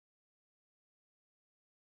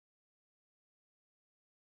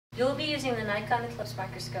You'll be using the Nikon Eclipse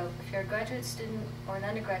microscope if you're a graduate student or an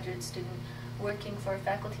undergraduate student working for a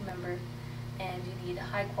faculty member and you need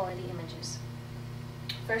high quality images.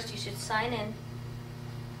 First, you should sign in,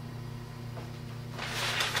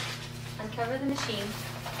 uncover the machine,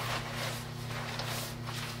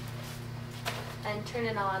 and turn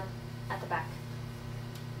it on at the back.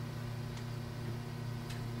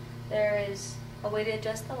 There is a way to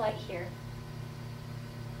adjust the light here.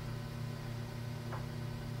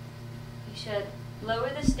 You should lower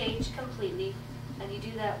the stage completely, and you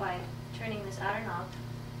do that by turning this outer knob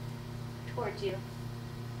towards you.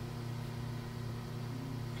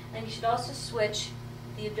 And you should also switch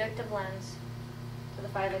the objective lens to the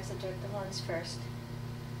 5x objective lens first,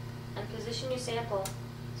 and position your sample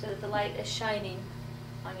so that the light is shining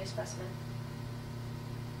on your specimen.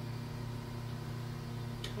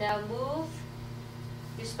 Now move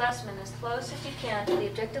your specimen as close as you can to the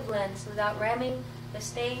objective lens without ramming the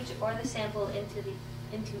stage or the sample into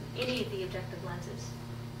any of the objective lenses.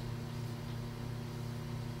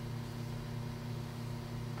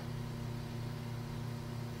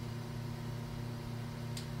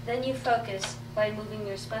 Then you focus by moving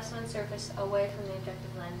your specimen surface away from the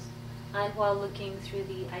objective lens and while looking through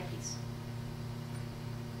the eyepiece.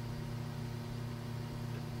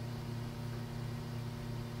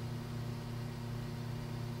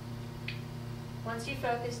 Once you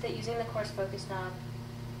focused it using the coarse focus knob,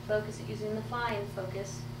 focus it using the fine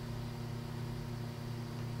focus.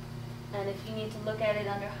 And if you need to look at it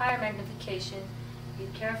under higher magnification, you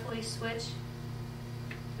carefully switch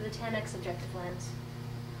to the 10x objective lens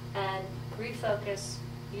and refocus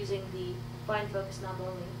using the fine focus knob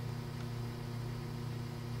only.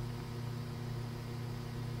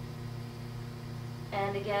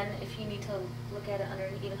 And again, if you need to look at it under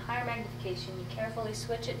an even higher magnification, you carefully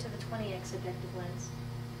switch it to the 20x objective lens.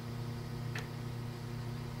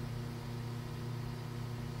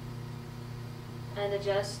 And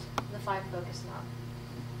adjust the fine focus knob.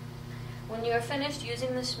 When you are finished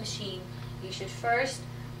using this machine, you should first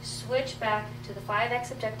switch back to the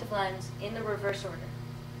 5x objective lens in the reverse order.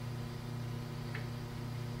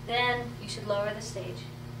 Then you should lower the stage.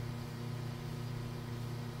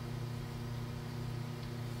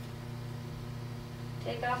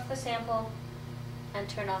 Take off the sample and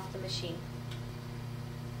turn off the machine.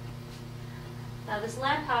 Now this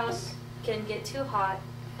lamp house can get too hot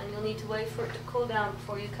and you'll need to wait for it to cool down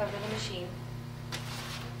before you cover the machine.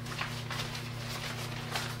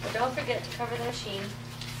 But don't forget to cover the machine.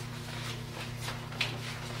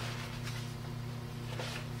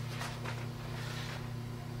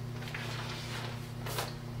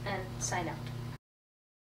 And sign out.